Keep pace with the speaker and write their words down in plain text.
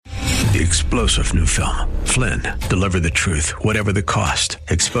The explosive new film, Flynn, deliver the truth, whatever the cost,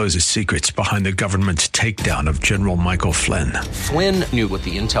 exposes secrets behind the government's takedown of General Michael Flynn. Flynn knew what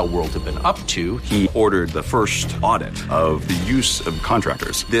the intel world had been up to. He ordered the first audit of the use of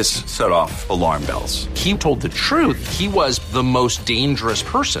contractors. This set off alarm bells. He told the truth. He was the most dangerous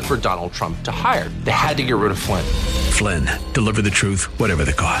person for Donald Trump to hire. They had to get rid of Flynn. Flynn, deliver the truth, whatever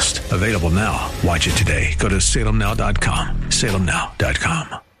the cost. Available now. Watch it today. Go to salemnow.com.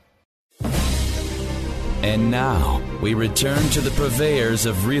 salemnow.com. And now, we return to the purveyors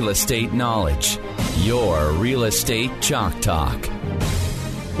of real estate knowledge, your Real Estate Chalk Talk.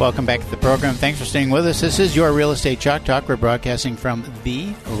 Welcome back to the program. Thanks for staying with us. This is your Real Estate Chalk Talk. We're broadcasting from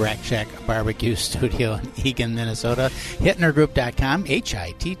the Rack Shack Barbecue Studio in Eagan, Minnesota. Hittnergroup.com,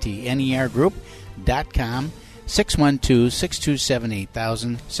 Hittner Group.com.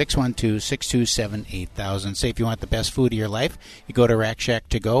 612-627-8000, 612-627-8000. Say if you want the best food of your life, you go to Rack Shack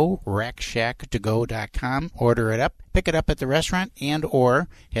to Go, rackshacktogo.com, order it up, pick it up at the restaurant, and or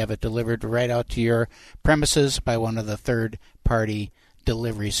have it delivered right out to your premises by one of the third-party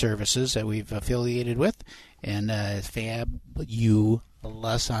delivery services that we've affiliated with. And fabulous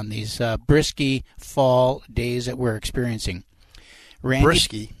on these brisky fall days that we're experiencing. Randy,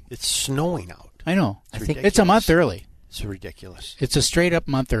 brisky? It's snowing out. I know. I think it's a month early. It's ridiculous. It's a straight-up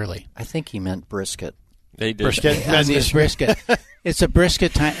month early. I think he meant brisket. They did. Brisket? It's brisket. It's a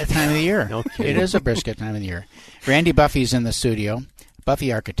brisket time of the year. Okay. It is a brisket time of the year. Randy Buffy's in the studio,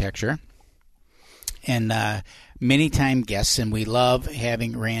 Buffy Architecture, and many-time guests, and we love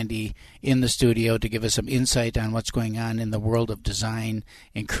having Randy in the studio to give us some insight on what's going on in the world of design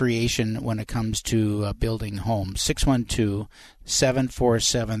and creation when it comes to building homes.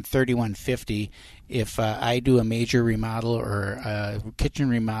 612-747-3150. If I do a major remodel or a kitchen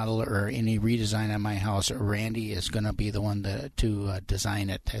remodel or any redesign on my house, Randy is going to be the one to design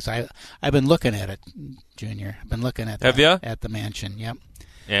it. As I've been looking at it, Junior. I've been looking at at the mansion. Yep.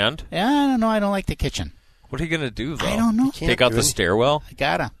 And? Yeah, I don't know. I don't like the kitchen. What are you going to do, though? I don't know. Take out the stairwell? I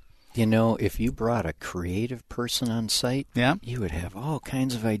gotta. You know, if you brought a creative person on site, you would have all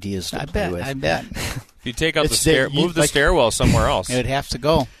kinds of ideas to play with. I bet. If you take out move the stairwell somewhere else. It would have to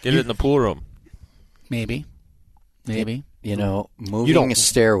go. Get it in the pool room. Maybe. You know, moving a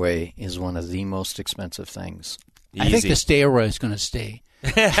stairway is one of the most expensive things. Easy. I think the stairway is going to stay.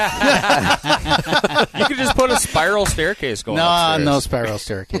 You could just put a spiral staircase going upstairs. No spiral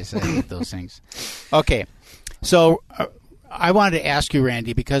staircase. I hate those things. Okay. So I wanted to ask you,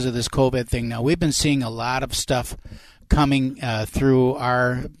 Randy, because of this COVID thing now, we've been seeing a lot of stuff coming through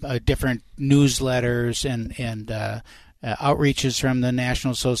our different newsletters and outreaches from the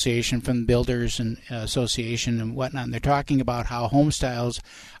National Association, from the Builders and Association and whatnot. And they're talking about how home styles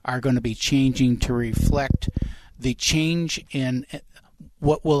are going to be changing to reflect the change in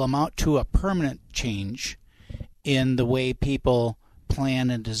what will amount to a permanent change in the way people plan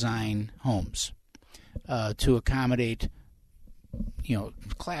and design homes to accommodate,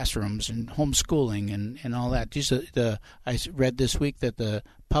 classrooms and homeschooling and all that. I read this week that the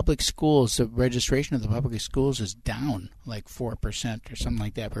public schools, the registration of the public schools is down like 4% or something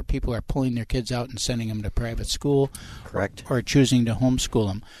like that, where people are pulling their kids out and sending them to private school. Correct. Or choosing to homeschool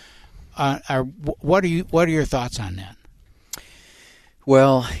them. What are your thoughts on that?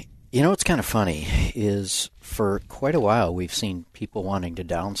 Well, what's kind of funny is for quite a while we've seen people wanting to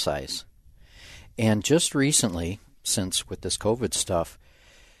downsize. And just recently, since with this COVID stuff,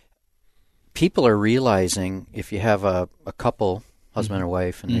 people are realizing if you have a couple, husband or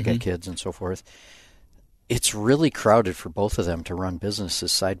wife, and they got kids and so forth, it's really crowded for both of them to run businesses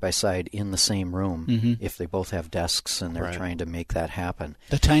side by side in the same room if they both have desks and they're trying to make that happen.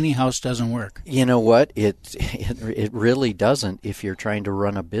 The tiny house doesn't work. You know what? It really doesn't if you're trying to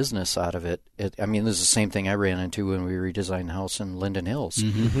run a business out of it. This is the same thing I ran into when we redesigned the house in Linden Hills.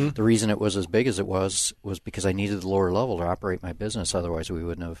 The reason it was as big as it was because I needed the lower level to operate my business. Otherwise, we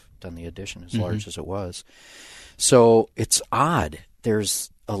wouldn't have done the addition as large as it was. So it's odd. There's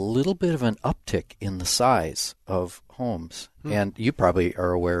a little bit of an uptick in the size of homes. And you probably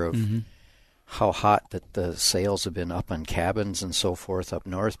are aware of how hot that the sales have been up on cabins and so forth up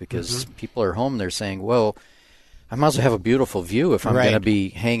north because people are home. They're saying, well, I might as well have a beautiful view if I'm going to be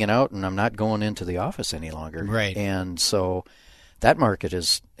hanging out and I'm not going into the office any longer. Right. And so that market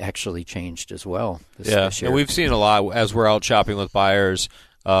has actually changed as well this year. And we've seen a lot as we're out shopping with buyers,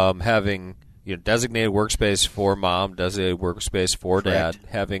 having designated workspace for mom, designated workspace for dad,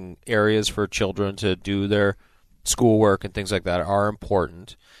 having areas for children to do their schoolwork and things like that are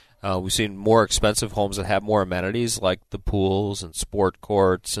important. We've seen more expensive homes that have more amenities like the pools and sport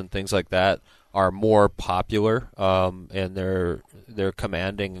courts and things like that are more popular, and they're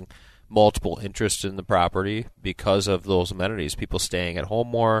commanding multiple interests in the property because of those amenities. People staying at home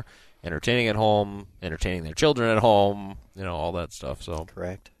more, entertaining at home, entertaining their children at home, all that stuff. So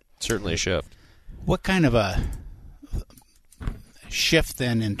correct. Certainly a shift. What kind of a shift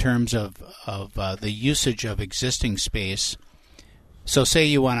then in terms of the usage of existing space? So say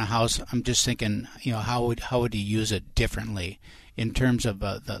you want a house, I'm just thinking, how would you use it differently in terms of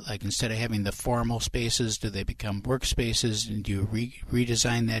like instead of having the formal spaces, do they become workspaces, and do you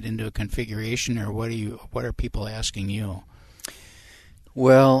redesign that into a configuration, or what are people asking you?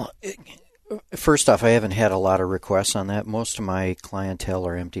 Well, first off, I haven't had a lot of requests on that. Most of my clientele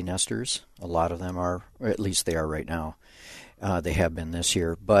are empty nesters. A lot of them are, or at least they are right now. They have been this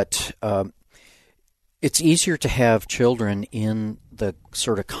year. But it's easier to have children in the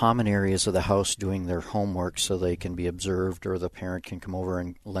sort of common areas of the house doing their homework so they can be observed, or the parent can come over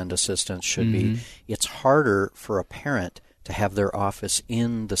and lend assistance should be. It's harder for a parent to have their office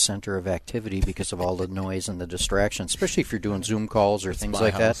in the center of activity because of all the noise and the distraction, especially if you're doing Zoom calls or things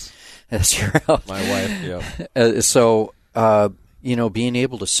like that. That's your house. My wife, yeah. So, being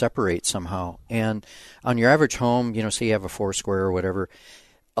able to separate somehow. And on your average home, say you have a 4-square or whatever,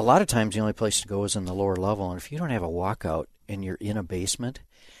 a lot of times the only place to go is in the lower level. And if you don't have a walkout and you're in a basement,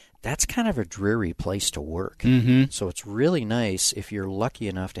 that's kind of a dreary place to work. Mm-hmm. So it's really nice if you're lucky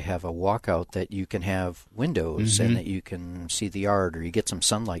enough to have a walkout that you can have windows and that you can see the yard, or you get some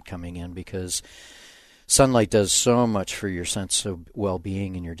sunlight coming in, because sunlight does so much for your sense of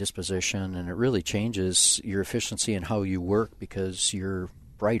well-being and your disposition, and it really changes your efficiency and how you work because you're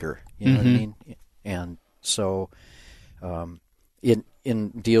brighter. You know what I mean? And so in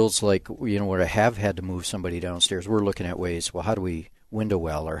deals like, where I have had to move somebody downstairs, we're looking at ways, well, how do we window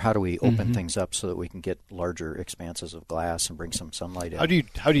well, or how do we open things up so that we can get larger expanses of glass and bring some sunlight in? How do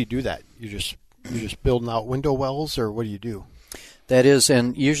you do that? You just building out window wells, or what do you do? That is,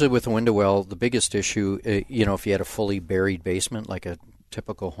 and usually with a window well, the biggest issue, if you had a fully buried basement like a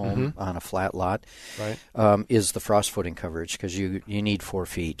typical home on a flat lot, right, is the frost footing coverage, because you need 4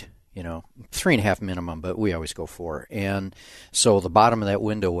 feet. 3.5 minimum, but we always go 4. And so the bottom of that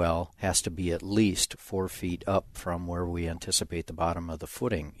window well has to be at least 4 feet up from where we anticipate the bottom of the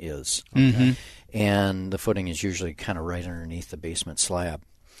footing is. Okay? And the footing is usually kind of right underneath the basement slab.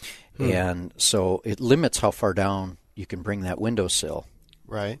 And so it limits how far down you can bring that windowsill.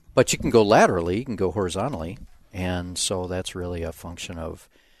 Right. But you can go laterally, you can go horizontally. And so that's really a function of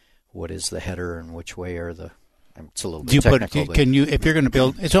what is the header and which way are the... It's a little bit technical. Can you, if you're going to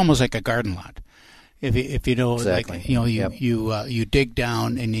build, it's almost like a garden lot. If you know, exactly. like, you dig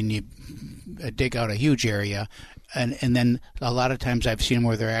down and then you dig out a huge area, and then a lot of times I've seen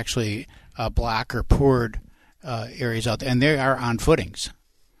where they're actually block or poured areas out there, and they are on footings.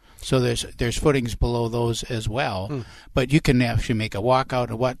 So there's footings below those as well, but you can actually make a walkout.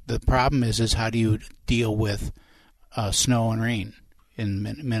 And what the problem is how do you deal with snow and rain in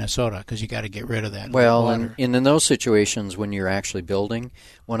Minnesota, because you got to get rid of that water. And in those situations when you're actually building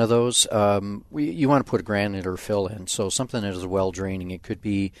one of those, you want to put a granite or fill in, so something that is well draining. It could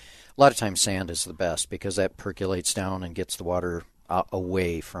be, a lot of times sand is the best because that percolates down and gets the water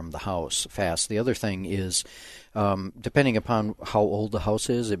away from the house fast. The other thing is, depending upon how old the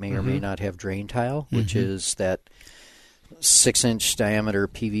house is, it may or may not have drain tile, which is that 6-inch diameter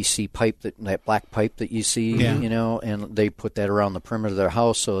PVC pipe, that black pipe that you see, and they put that around the perimeter of their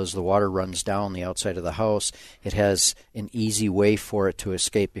house, so as the water runs down the outside of the house, it has an easy way for it to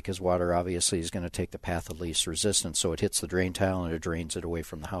escape, because water obviously is going to take the path of least resistance, so it hits the drain tile and it drains it away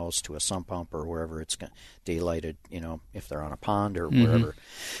from the house to a sump pump or wherever it's daylighted, if they're on a pond or wherever.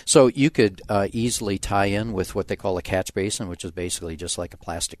 So you could easily tie in with what they call a catch basin, which is basically just like a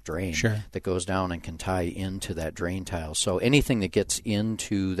plastic drain that goes down and can tie into that drain tile. So anything that gets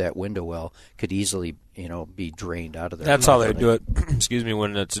into that window well could easily, be drained out of there. That's how they do it. Excuse me,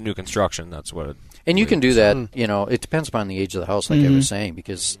 when it's a new construction, that's what it. And you can do that. It depends upon the age of the house, like I was saying,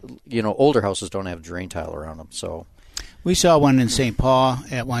 because older houses don't have drain tile around them. So we saw one in St. Paul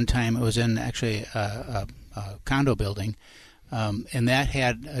at one time. It was in actually a condo building, and that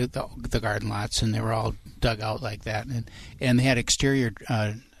had the garden lots, and they were all dug out like that, and they had exterior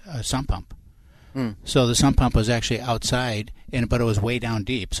sump pump. So the sump pump was actually outside, but it was way down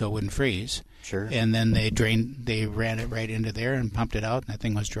deep, so it wouldn't freeze. Sure. And then they ran it right into there and pumped it out, and that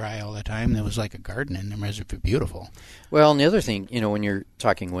thing was dry all the time. It was like a garden in there. It was beautiful. Well, and the other thing, when you're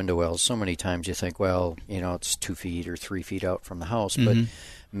talking window wells, so many times you think, well, it's 2 feet or 3 feet out from the house, but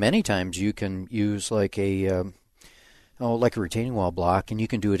many times you can use like a retaining wall block, and you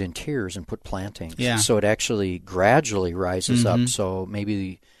can do it in tiers and put plantings. Yeah. So it actually gradually rises up. So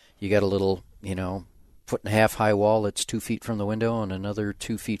maybe you got a little, 1.5 foot high wall that's 2 feet from the window, and another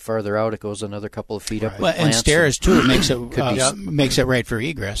 2 feet farther out, it goes another couple of feet up. Well, and stairs too makes it right for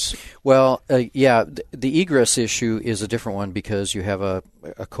egress. Well, the egress issue is a different one because you have a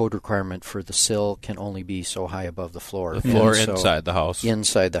code requirement for the sill can only be so high above the floor. The floor inside the house.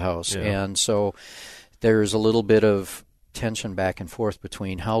 Inside the house, yeah. And so there's a little bit of tension back and forth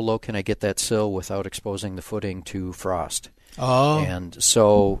between how low can I get that sill without exposing the footing to frost. Oh. And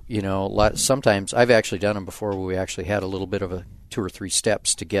so, sometimes I've actually done them before where we actually had a little bit of 2 or 3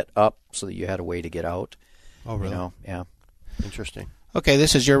 steps to get up so that you had a way to get out. Oh, really? Yeah. Interesting. Okay,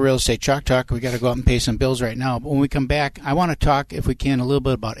 this is your Real Estate Chalk Talk. We got to go out and pay some bills right now. But when we come back, I want to talk, if we can, a little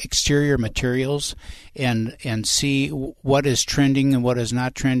bit about exterior materials and see what is trending and what is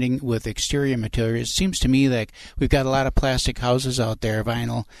not trending with exterior materials. It seems to me like we've got a lot of plastic houses out there,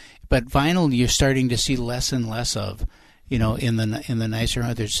 vinyl, but vinyl you're starting to see less and less of. In the nicer,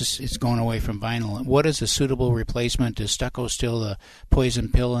 it's going away from vinyl. What is a suitable replacement? Is stucco still the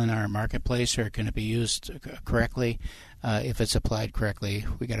poison pill in our marketplace, or can it be used correctly if it's applied correctly?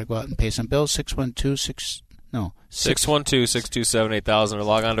 We got to go out and pay some bills. 612-627-8000 or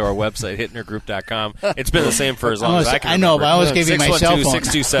log on to our website, hittnergroup.com. It's been the same for as long as I can remember. I know, but I always give you my cell phone.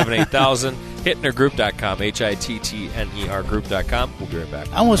 612-627-8000, hittnergroup.com, HITTNER group.com. We'll be right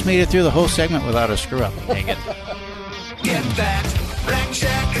back. I almost made it through the whole segment without a screw-up. Hang it. Get that Rack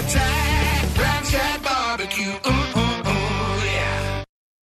Shack attack, Rack Shack barbecue.